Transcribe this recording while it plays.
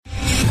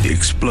The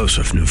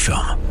explosive new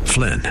film,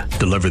 Flynn,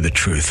 deliver the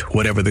truth,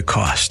 whatever the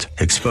cost,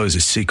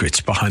 exposes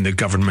secrets behind the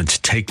government's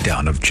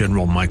takedown of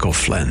General Michael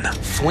Flynn.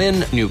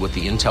 Flynn knew what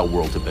the intel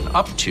world had been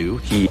up to.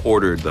 He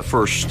ordered the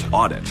first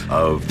audit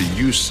of the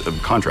use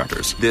of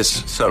contractors.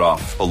 This set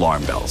off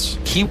alarm bells.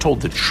 He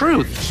told the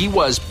truth. He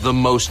was the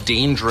most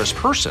dangerous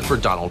person for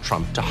Donald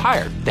Trump to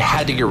hire. They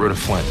had to get rid of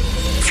Flynn.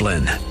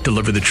 Flynn,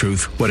 deliver the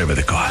truth, whatever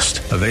the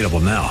cost. Available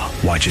now.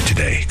 Watch it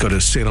today. Go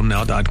to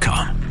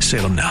salemnow.com.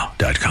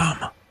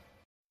 salemnow.com.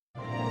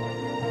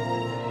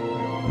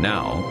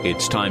 Now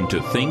it's time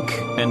to think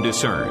and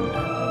discern.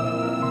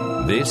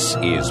 This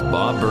is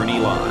Bob Burney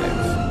Live.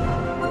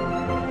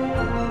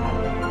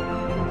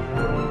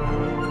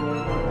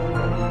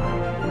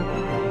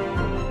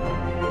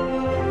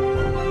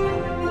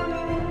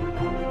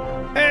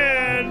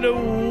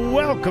 And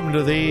welcome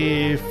to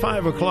the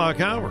 5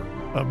 o'clock hour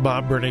of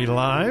Bob Burney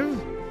Live.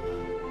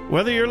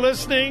 Whether you're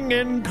listening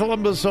in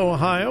Columbus,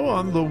 Ohio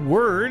on the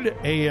Word,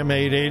 AM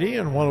 880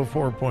 and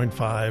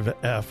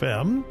 104.5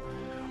 FM,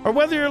 or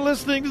whether you're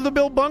listening to the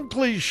Bill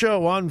Bunkley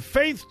Show on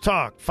Faith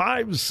Talk,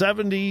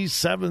 570,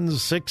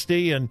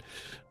 760, and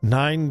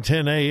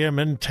 910 AM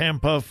in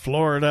Tampa,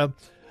 Florida,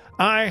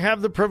 I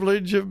have the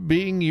privilege of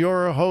being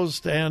your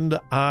host, and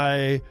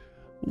I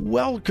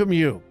welcome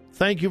you.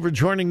 Thank you for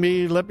joining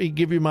me. Let me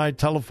give you my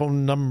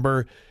telephone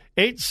number,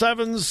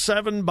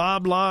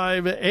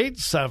 877-BOB-LIVE,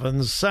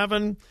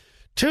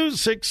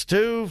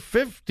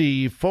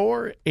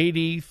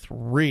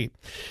 877-262-5483.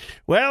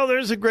 Well,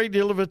 there's a great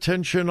deal of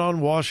attention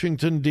on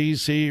Washington,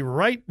 D.C.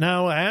 right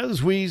now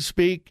as we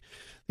speak.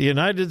 The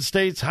United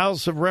States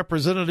House of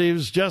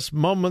Representatives just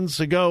moments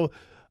ago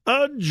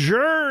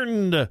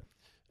adjourned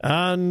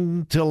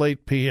until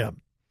 8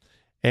 p.m.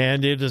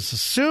 And it is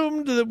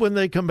assumed that when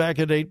they come back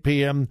at 8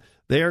 p.m.,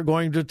 they are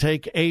going to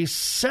take a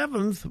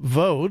seventh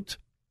vote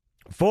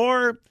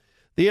for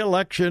the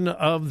election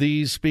of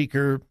the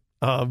Speaker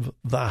of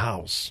the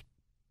House.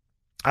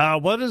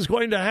 What is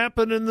going to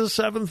happen in the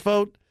seventh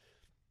vote?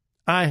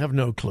 I have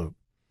no clue.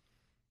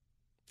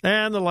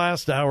 And the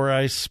last hour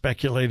I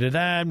speculated,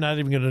 I'm not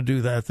even going to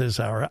do that this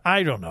hour.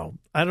 I don't know.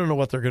 I don't know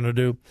what they're going to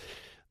do.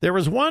 There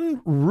was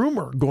one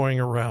rumor going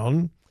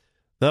around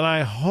that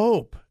I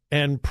hope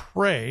and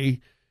pray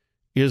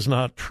is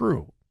not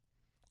true.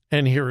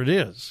 And here it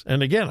is.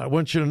 And again, I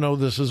want you to know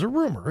this is a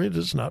rumor. It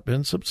has not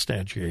been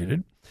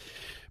substantiated.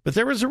 But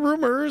there was a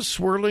rumor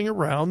swirling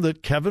around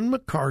that Kevin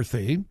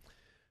McCarthy,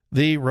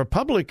 the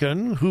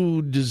Republican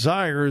who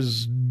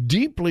desires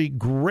deeply,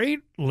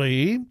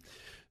 greatly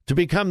to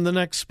become the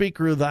next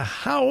Speaker of the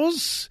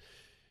House,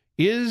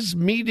 is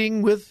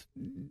meeting with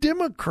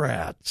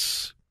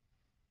Democrats.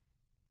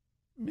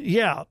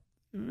 Yeah.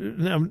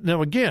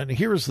 Now again,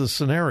 here's the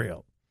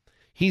scenario.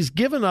 He's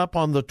given up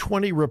on the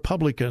 20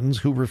 Republicans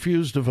who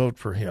refused to vote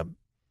for him.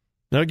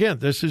 Now, again,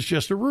 this is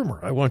just a rumor.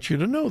 I want you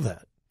to know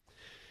that.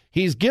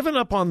 He's given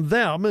up on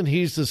them, and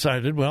he's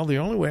decided, well, the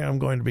only way I'm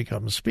going to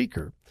become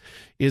Speaker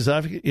is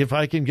if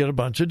I can get a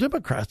bunch of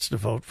Democrats to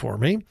vote for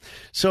me.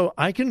 So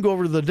I can go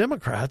over to the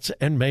Democrats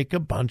and make a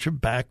bunch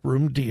of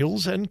backroom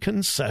deals and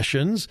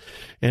concessions.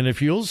 And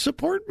if you'll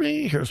support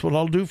me, here's what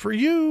I'll do for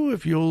you.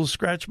 If you'll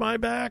scratch my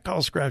back,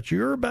 I'll scratch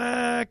your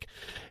back.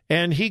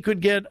 And he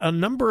could get a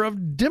number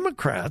of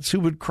Democrats who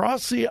would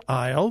cross the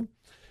aisle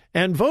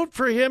and vote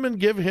for him and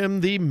give him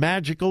the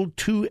magical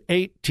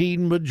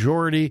 218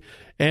 majority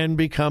and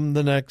become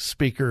the next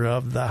Speaker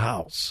of the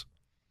House.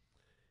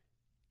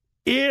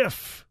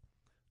 If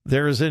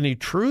there is any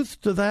truth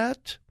to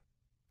that,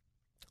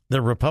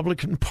 the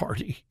Republican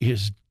Party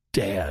is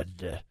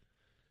dead.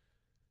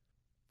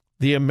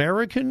 The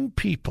American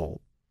people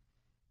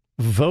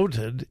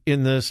voted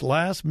in this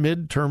last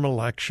midterm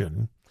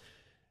election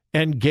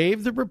and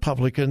gave the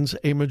Republicans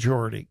a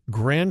majority.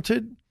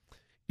 Granted,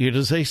 it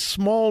is a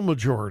small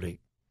majority.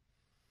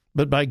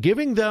 But by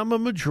giving them a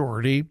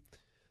majority,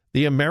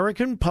 the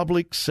American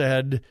public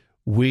said,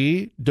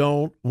 we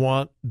don't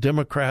want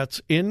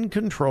Democrats in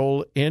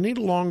control any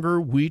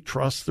longer. We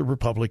trust the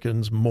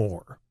Republicans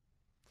more.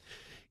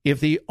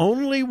 If the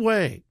only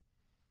way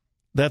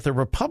that the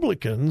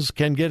Republicans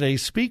can get a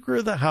Speaker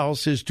of the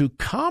House is to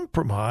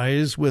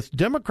compromise with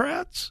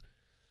Democrats,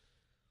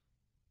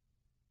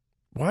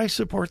 why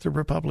support the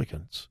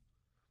Republicans?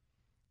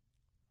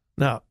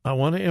 Now, I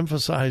want to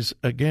emphasize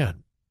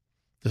again,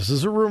 this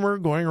is a rumor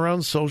going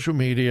around social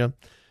media.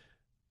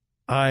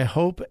 I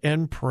hope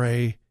and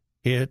pray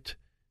it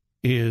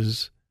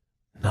is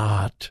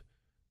not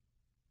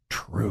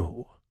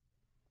true.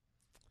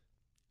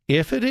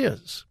 If it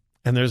is,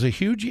 and there's a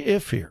huge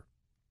if here,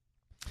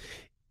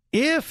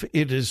 if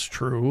it is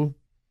true,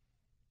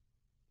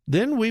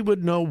 then we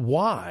would know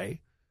why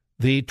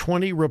the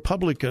 20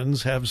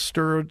 Republicans have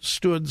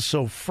stood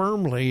so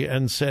firmly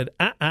and said,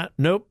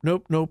 nope,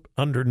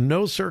 under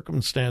no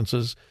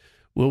circumstances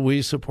will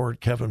we support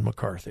Kevin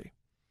McCarthy.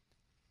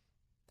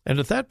 And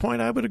at that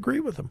point, I would agree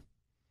with them.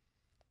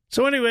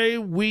 So anyway,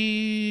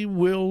 we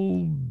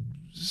will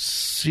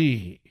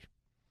see.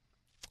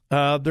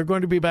 They're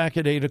going to be back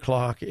at 8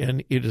 o'clock,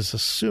 and it is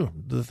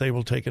assumed that they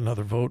will take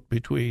another vote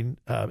between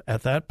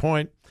at that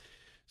point.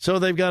 So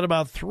they've got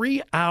about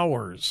 3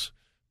 hours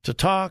to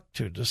talk,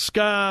 to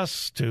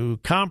discuss, to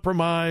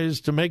compromise,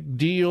 to make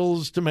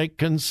deals, to make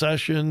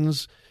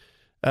concessions,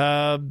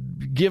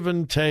 give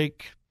and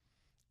take,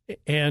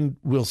 and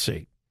we'll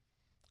see.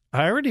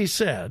 I already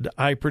said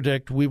I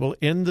predict we will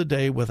end the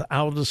day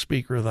without a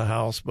Speaker of the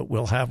House, but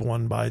we'll have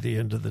one by the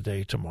end of the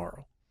day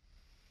tomorrow.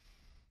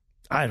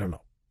 I don't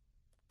know.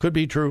 Could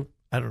be true.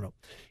 I don't know.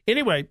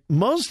 Anyway,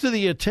 most of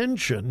the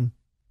attention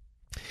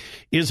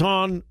is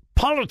on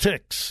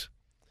politics.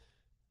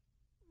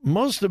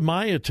 Most of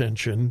my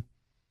attention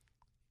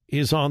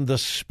is on the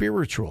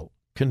spiritual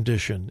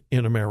condition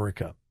in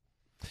America.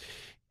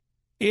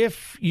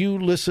 If you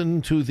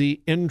listen to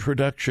the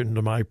introduction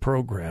to my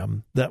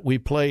program that we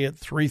play at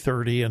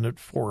 3:30 and at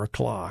 4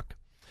 o'clock,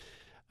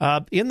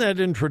 in that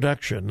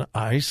introduction,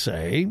 I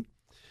say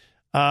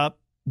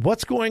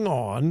what's going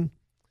on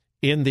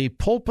in the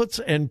pulpits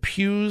and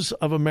pews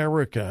of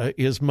America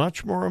is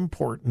much more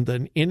important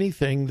than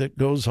anything that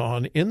goes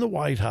on in the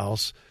White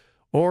House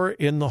or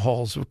in the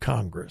halls of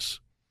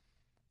Congress.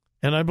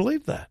 And I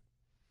believe that.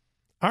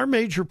 Our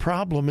major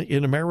problem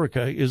in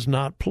America is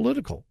not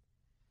political.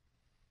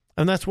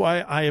 And that's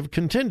why I have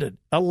contended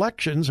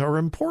elections are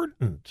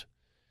important.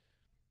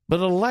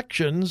 But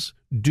elections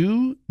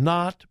do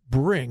not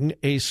bring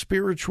a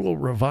spiritual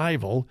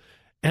revival,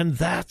 and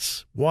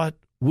that's what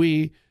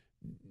we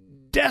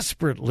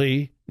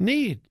desperately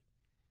need.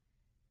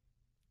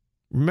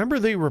 Remember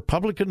the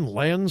Republican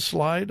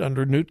landslide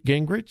under Newt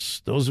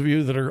Gingrich? Those of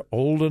you that are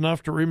old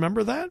enough to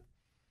remember that?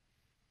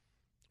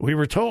 We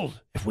were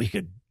told if we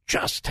could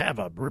just have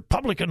a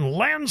Republican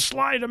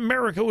landslide,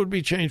 America would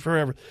be changed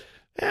forever.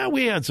 Yeah,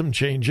 we had some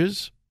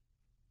changes.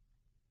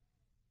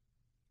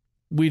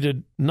 We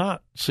did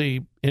not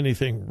see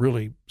anything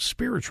really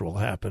spiritual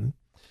happen.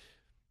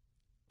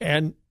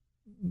 And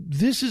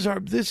this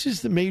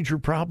is the major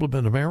problem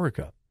in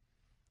America.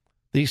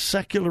 The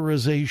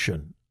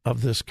secularization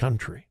of this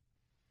country.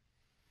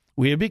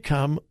 We have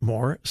become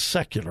more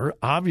secular.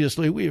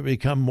 Obviously, we have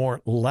become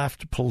more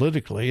left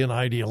politically and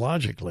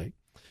ideologically,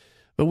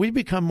 but we've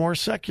become more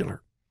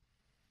secular.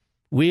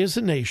 We as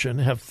a nation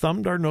have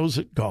thumbed our nose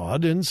at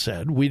God and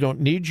said, we don't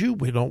need you,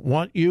 we don't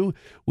want you,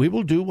 we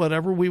will do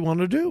whatever we want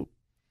to do.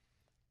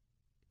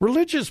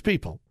 Religious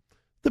people,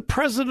 the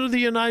President of the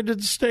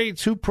United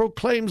States, who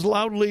proclaims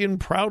loudly and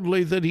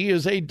proudly that he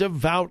is a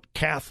devout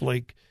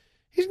Catholic,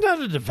 he's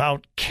not a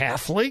devout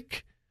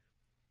Catholic.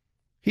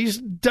 He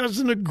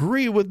doesn't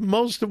agree with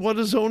most of what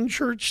his own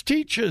church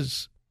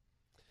teaches.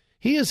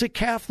 He is a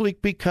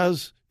Catholic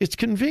because it's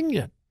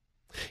convenient.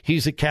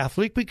 He's a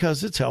Catholic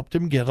because it's helped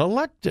him get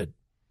elected.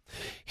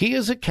 He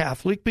is a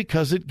Catholic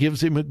because it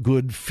gives him a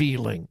good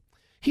feeling.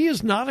 He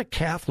is not a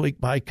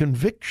Catholic by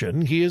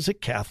conviction. He is a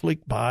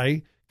Catholic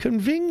by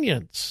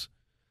convenience.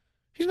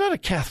 He's not a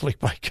Catholic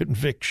by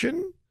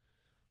conviction.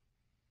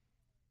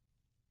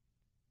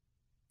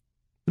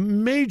 The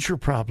major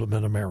problem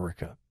in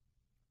America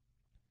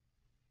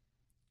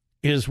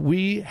is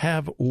we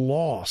have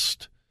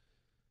lost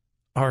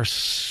our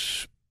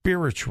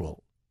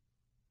spiritual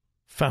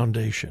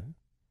foundation.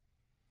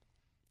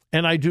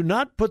 And I do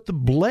not put the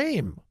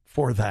blame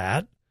for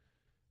that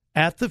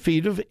at the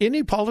feet of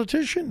any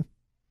politician.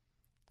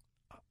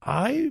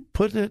 I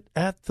put it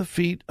at the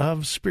feet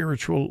of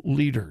spiritual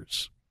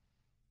leaders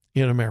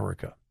in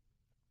America.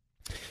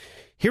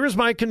 Here is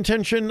my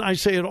contention. I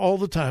say it all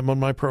the time on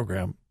my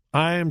program.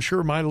 I am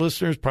sure my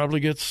listeners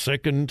probably get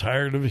sick and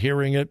tired of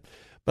hearing it,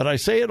 but I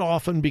say it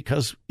often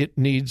because it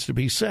needs to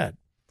be said.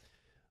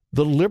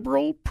 The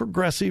liberal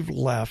progressive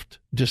left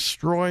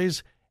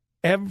destroys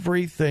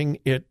everything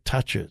it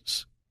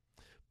touches.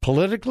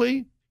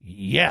 Politically,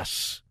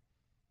 yes.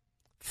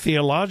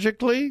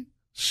 Theologically,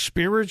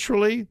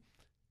 spiritually,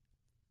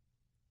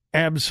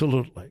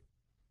 absolutely.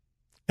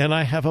 And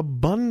I have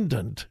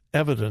abundant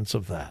evidence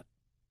of that.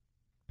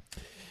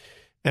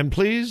 And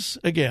please,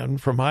 again,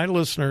 for my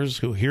listeners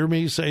who hear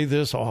me say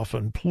this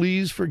often,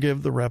 please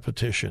forgive the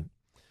repetition.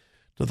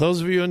 To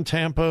those of you in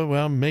Tampa,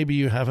 well, maybe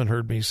you haven't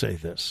heard me say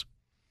this.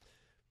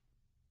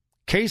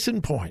 Case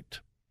in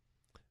point,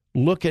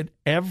 look at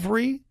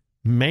every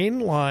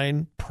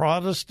mainline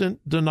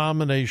Protestant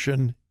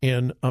denomination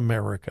in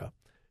America.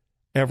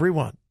 Every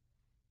one.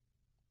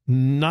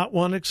 Not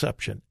one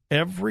exception.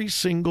 Every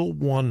single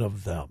one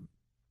of them.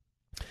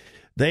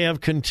 They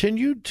have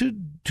continued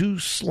to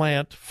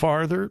slant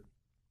farther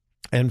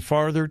and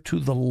farther to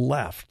the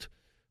left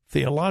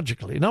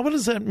theologically. Now, what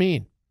does that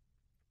mean?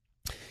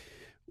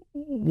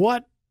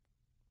 What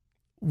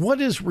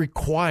is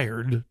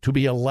required to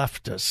be a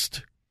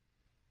leftist?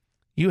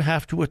 You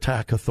have to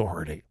attack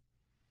authority.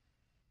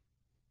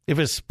 If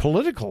it's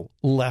political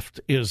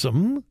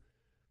leftism,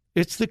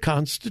 it's the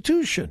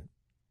Constitution.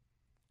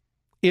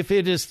 If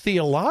it is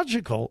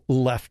theological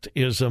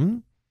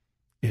leftism,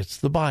 it's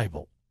the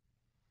Bible.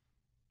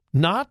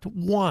 Not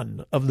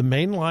one of the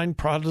mainline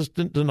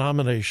Protestant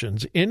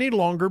denominations any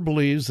longer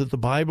believes that the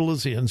Bible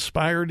is the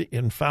inspired,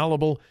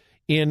 infallible,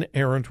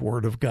 inerrant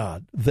Word of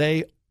God.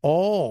 They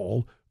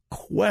all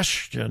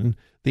question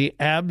the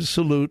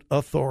absolute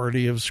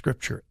authority of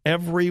Scripture.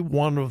 Every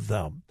one of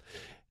them.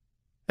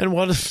 And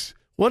what is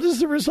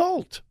the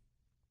result?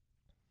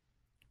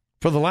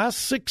 For the last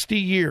 60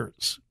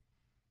 years,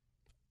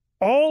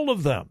 all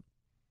of them,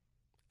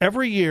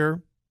 every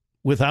year,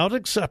 without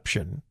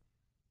exception,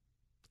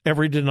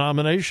 every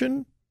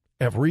denomination,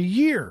 every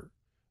year,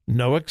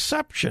 no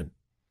exception,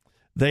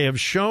 they have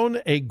shown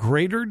a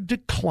greater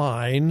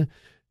decline,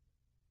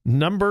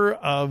 number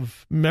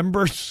of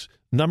members,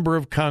 number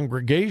of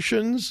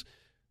congregations.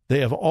 They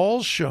have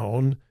all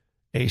shown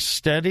a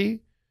steady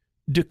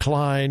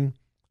decline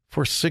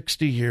for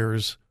 60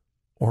 years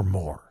or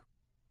more.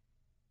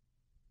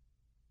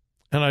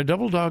 And I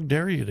double dog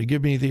dare you to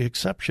give me the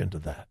exception to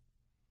that.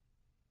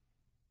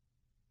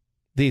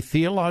 The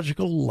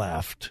theological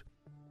left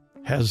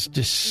has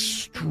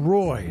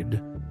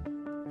destroyed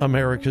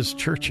America's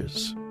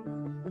churches.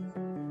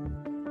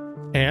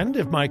 And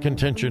if my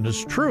contention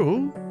is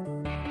true,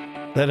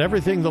 that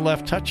everything the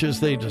left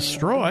touches, they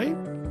destroy,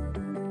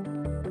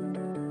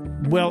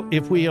 well,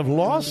 if we have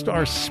lost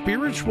our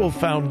spiritual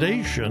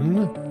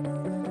foundation,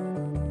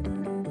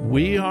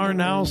 we are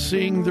now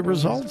seeing the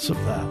results of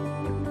that.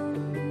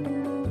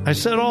 I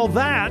said all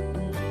that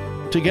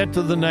to get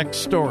to the next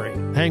story.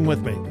 Hang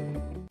with me.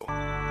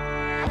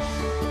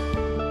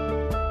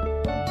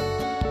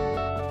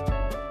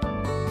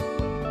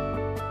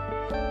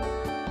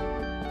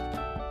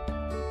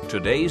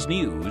 Today's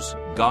news,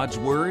 God's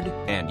Word,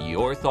 and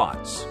your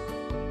thoughts.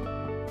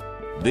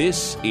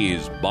 This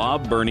is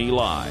Bob Burney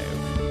Live.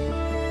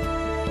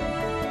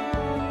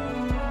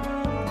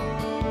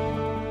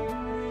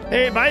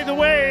 Hey, by the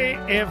way,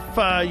 if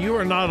you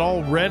are not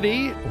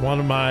already one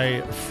of my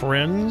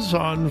friends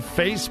on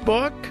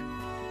Facebook,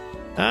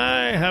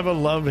 I have a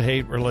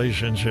love-hate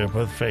relationship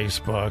with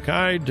Facebook.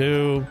 I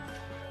do.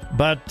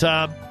 But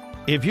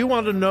if you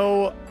want to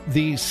know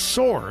the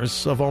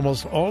source of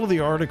almost all of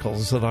the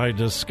articles that I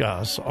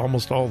discuss,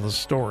 almost all the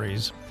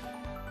stories,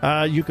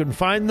 you can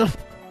find them.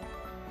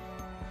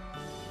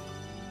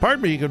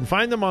 Pardon me, you can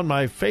find them on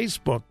my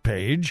Facebook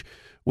page,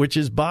 which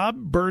is Bob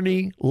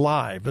Burney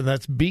Live, and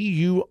that's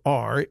BURNEY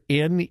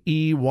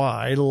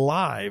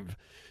Live.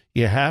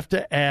 You have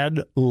to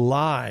add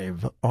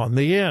live on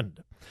the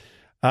end.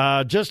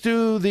 Just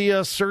do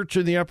the search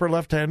in the upper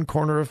left-hand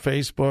corner of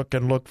Facebook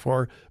and look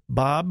for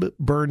Bob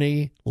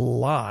Burney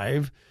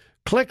Live.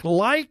 Click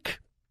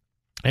like,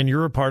 and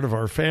you're a part of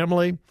our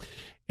family.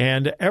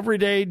 And every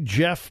day,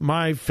 Jeff,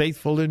 my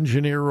faithful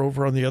engineer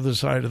over on the other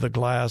side of the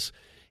glass,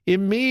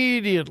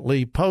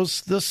 immediately posts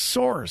the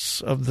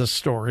source of the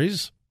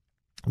stories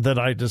that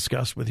I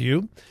discuss with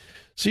you,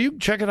 so you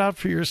can check it out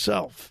for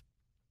yourself.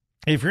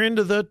 If you're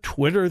into the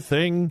Twitter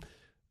thing,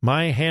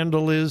 my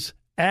handle is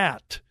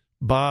at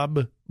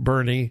Bob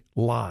Burney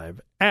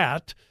Live.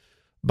 At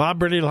Bob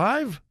Burney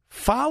Live.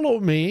 Follow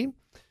me.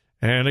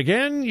 And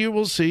again, you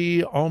will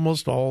see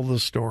almost all the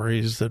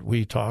stories that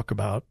we talk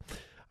about.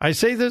 I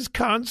say this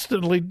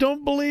constantly.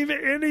 Don't believe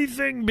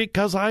anything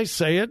because I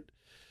say it.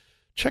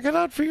 Check it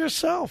out for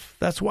yourself.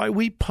 That's why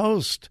we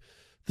post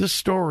the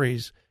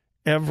stories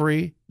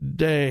every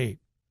day.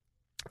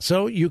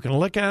 So you can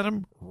look at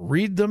them,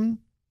 read them.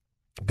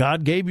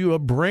 God gave you a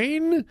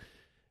brain,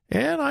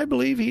 and I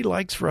believe he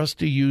likes for us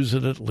to use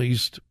it at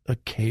least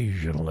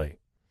occasionally.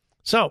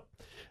 So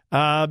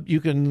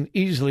you can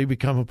easily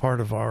become a part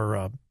of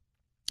our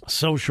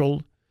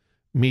social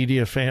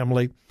media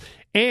family.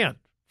 And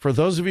for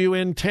those of you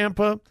in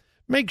Tampa,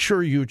 make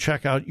sure you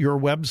check out your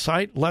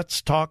website,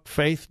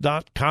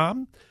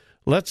 letstalkfaith.com.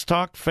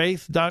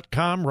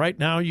 Letstalkfaith.com. Right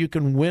now you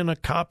can win a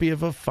copy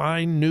of a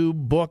fine new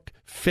book,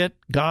 Fit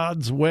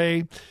God's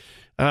Way.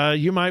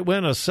 You might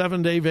win a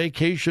 7-day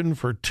vacation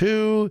for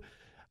 2.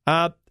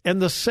 And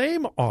the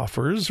same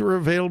offers are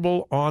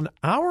available on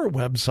our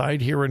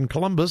website here in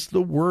Columbus,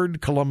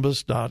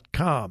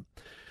 thewordcolumbus.com.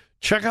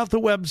 Check out the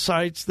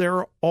websites. There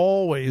are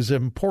always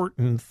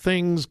important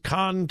things,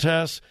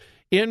 contests,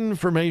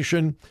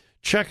 information.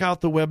 Check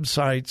out the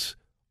websites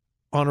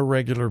on a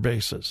regular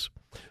basis.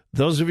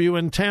 Those of you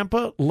in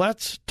Tampa,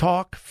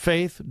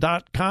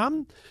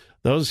 letstalkfaith.com.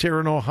 Those here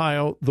in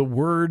Ohio,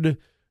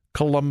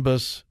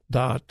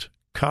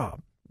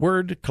 thewordcolumbus.com.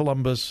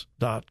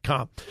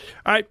 Wordcolumbus.com.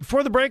 All right,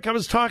 before the break, I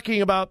was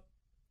talking about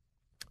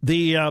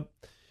the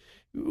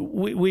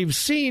we've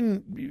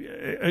seen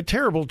a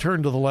terrible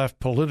turn to the left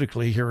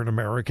politically here in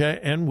America,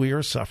 and we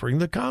are suffering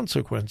the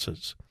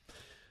consequences.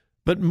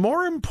 But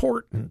more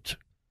important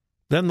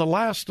than the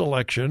last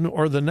election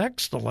or the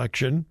next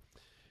election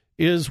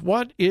is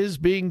what is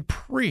being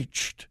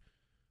preached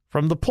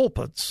from the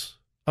pulpits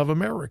of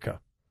America.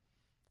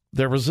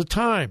 There was a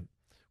time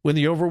when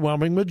the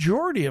overwhelming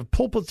majority of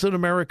pulpits in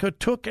America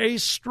took a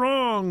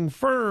strong,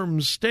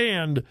 firm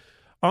stand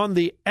on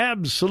the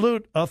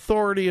absolute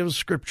authority of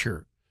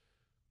Scripture.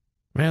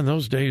 Man,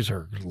 those days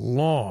are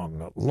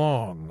long,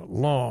 long,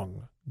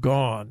 long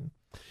gone.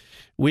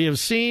 We have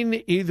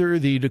seen either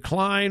the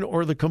decline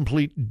or the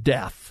complete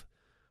death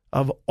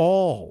of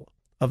all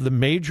of the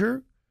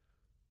major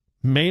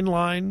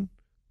mainline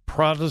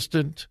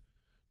Protestant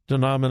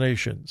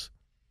denominations.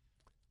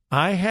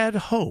 I had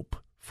hope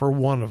for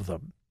one of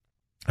them,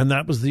 and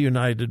that was the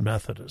United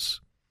Methodists.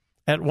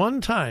 At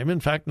one time, in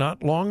fact,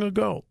 not long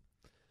ago,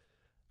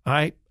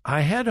 I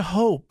had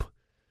hope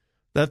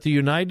that the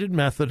United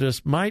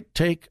Methodists might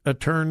take a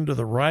turn to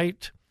the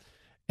right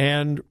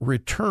and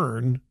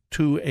return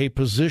to a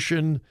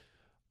position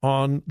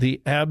on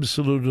the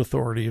absolute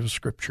authority of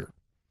Scripture.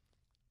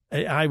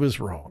 I was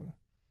wrong.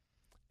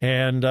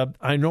 And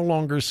I no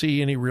longer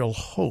see any real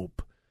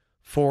hope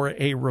for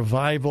a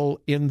revival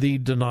in the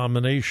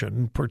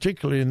denomination,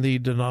 particularly in the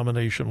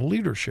denominational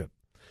leadership.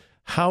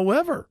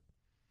 However,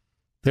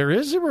 there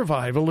is a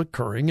revival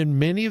occurring in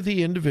many of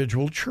the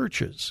individual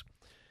churches,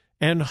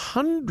 and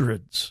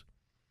hundreds,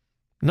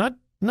 not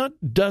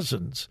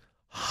dozens,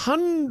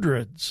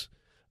 hundreds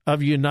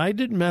of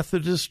United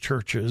Methodist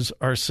churches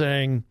are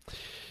saying,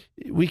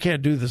 we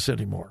can't do this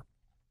anymore.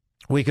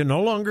 We can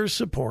no longer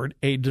support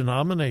a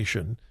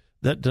denomination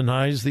that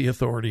denies the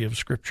authority of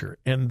Scripture,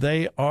 and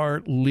they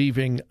are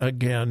leaving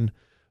again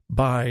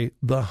by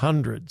the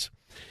hundreds.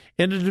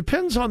 And it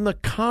depends on the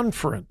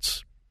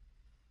conference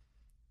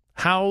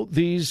how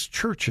these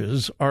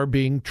churches are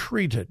being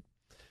treated.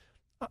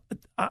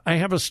 I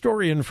have a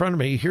story in front of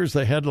me. Here's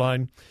the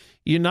headline.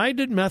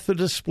 United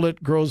Methodist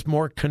split grows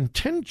more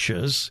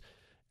contentious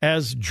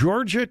as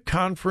Georgia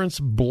Conference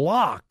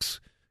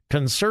blocks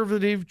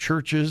conservative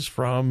churches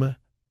from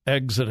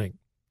exiting.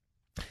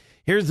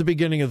 Here's the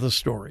beginning of the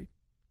story.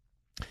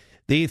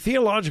 The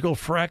theological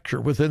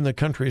fracture within the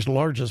country's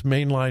largest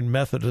mainline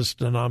Methodist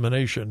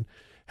denomination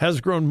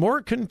has grown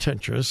more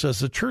contentious as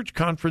the church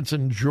conference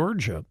in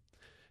Georgia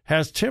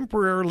has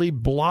temporarily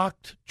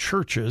blocked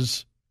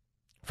churches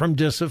from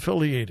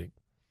disaffiliating.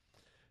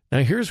 Now,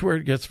 here's where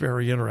it gets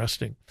very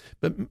interesting.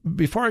 But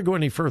before I go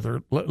any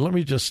further, let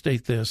me just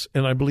state this,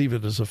 and I believe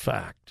it is a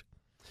fact.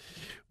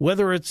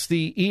 Whether it's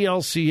the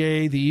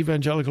ELCA, the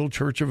Evangelical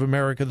Church of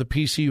America, the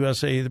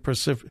PCUSA,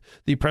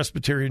 the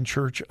Presbyterian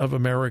Church of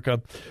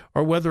America,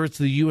 or whether it's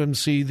the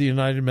UMC, the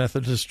United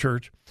Methodist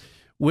Church,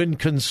 when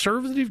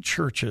conservative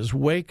churches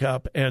wake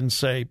up and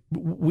say,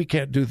 we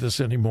can't do this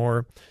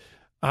anymore,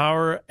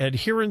 our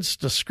adherence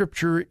to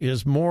Scripture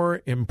is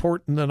more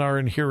important than our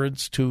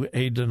adherence to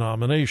a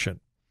denomination.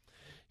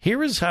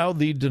 Here is how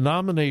the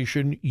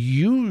denomination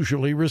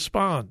usually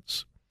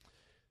responds.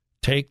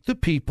 Take the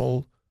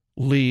people,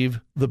 leave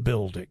the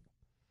building.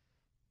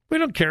 We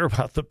don't care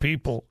about the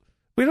people.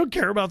 We don't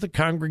care about the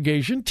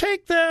congregation.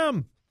 Take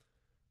them.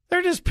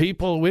 They're just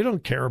people. We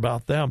don't care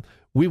about them.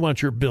 We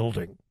want your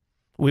building.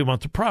 We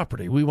want the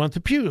property. We want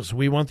the pews.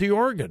 We want the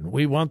organ.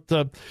 We want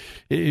the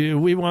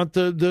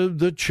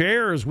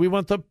chairs. We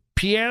want the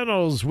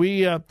pianos.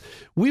 We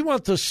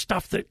want the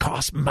stuff that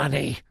costs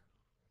money.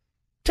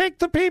 Take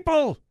the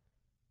people.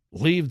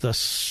 Leave the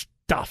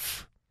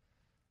stuff.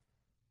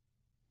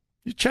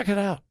 You check it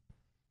out.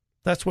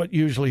 That's what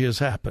usually has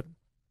happened.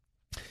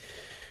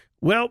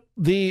 Well,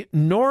 the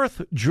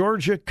North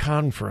Georgia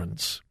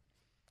Conference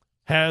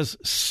has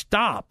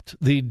stopped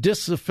the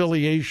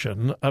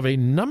disaffiliation of a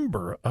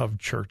number of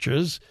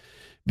churches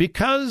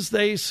because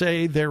they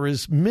say there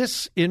is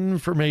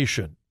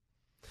misinformation.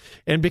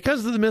 And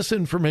because of the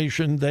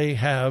misinformation, they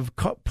have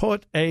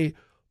put a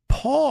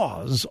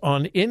pause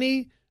on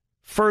any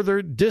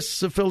further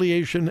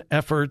disaffiliation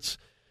efforts,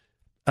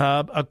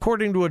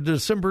 according to a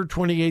December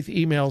 28th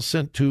email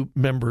sent to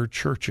member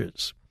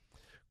churches.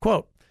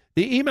 Quote,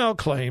 the email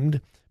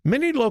claimed,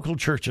 many local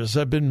churches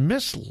have been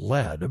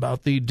misled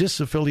about the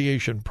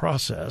disaffiliation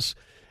process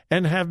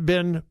and have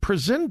been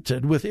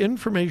presented with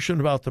information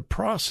about the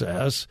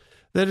process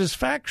that is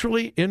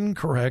factually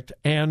incorrect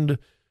and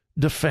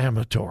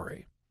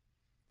defamatory.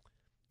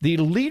 The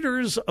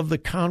leaders of the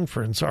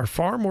conference are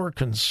far more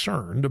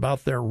concerned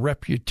about their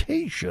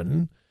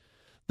reputation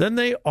than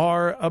they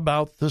are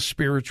about the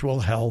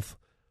spiritual health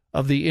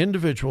of the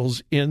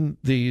individuals in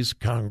these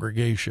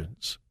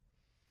congregations.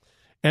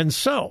 And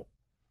so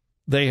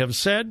they have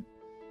said,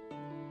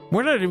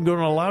 we're not even going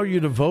to allow you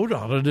to vote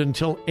on it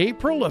until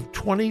April of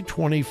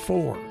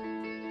 2024.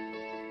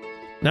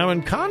 Now,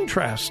 in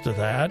contrast to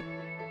that,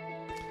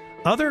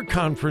 other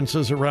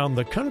conferences around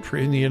the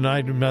country in the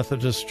United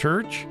Methodist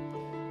Church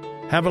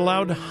have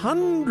allowed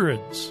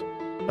hundreds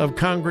of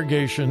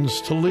congregations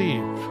to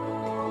leave,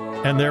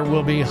 and there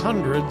will be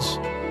hundreds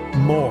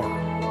more.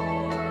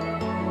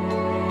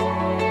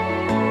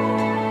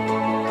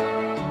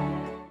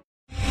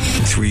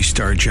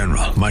 Three-star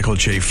General Michael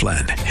J.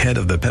 Flynn, head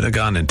of the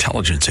Pentagon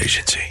Intelligence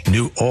Agency,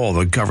 knew all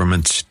the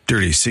government's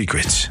dirty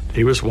secrets.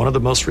 He was one of the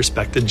most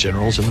respected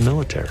generals in the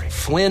military.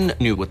 Flynn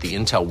knew what the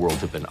intel world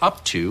had been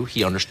up to.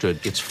 He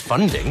understood its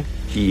funding.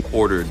 He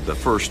ordered the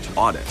first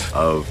audit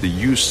of the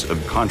use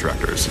of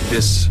contractors.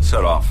 This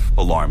set off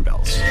alarm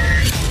bells.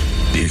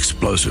 The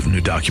explosive new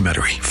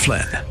documentary,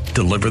 Flynn,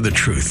 Deliver the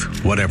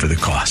Truth, Whatever the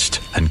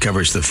Cost,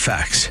 uncovers the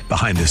facts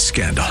behind this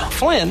scandal.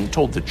 Flynn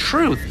told the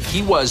truth.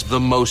 He was the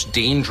most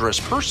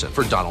dangerous person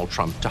for Donald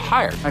Trump to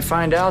hire. I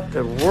find out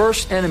the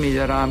worst enemy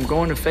that I'm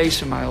going to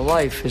face in my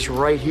life is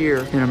right here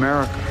in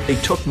America. They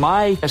took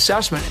my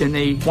assessment and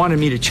they wanted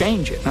me to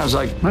change it. And I was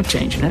like, I'm not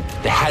changing it.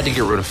 They had to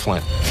get rid of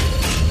Flynn.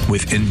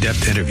 with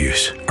in-depth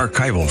interviews,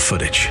 archival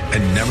footage,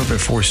 and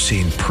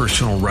never-before-seen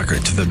personal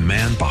records of the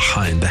man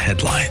behind the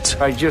headlines.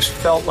 I just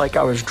felt like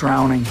I was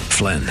drowning.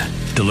 Flynn,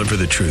 deliver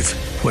the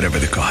truth, whatever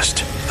the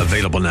cost.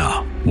 Available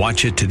now.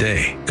 Watch it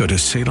today. Go to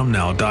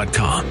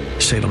salemnow.com.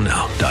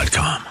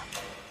 salemnow.com.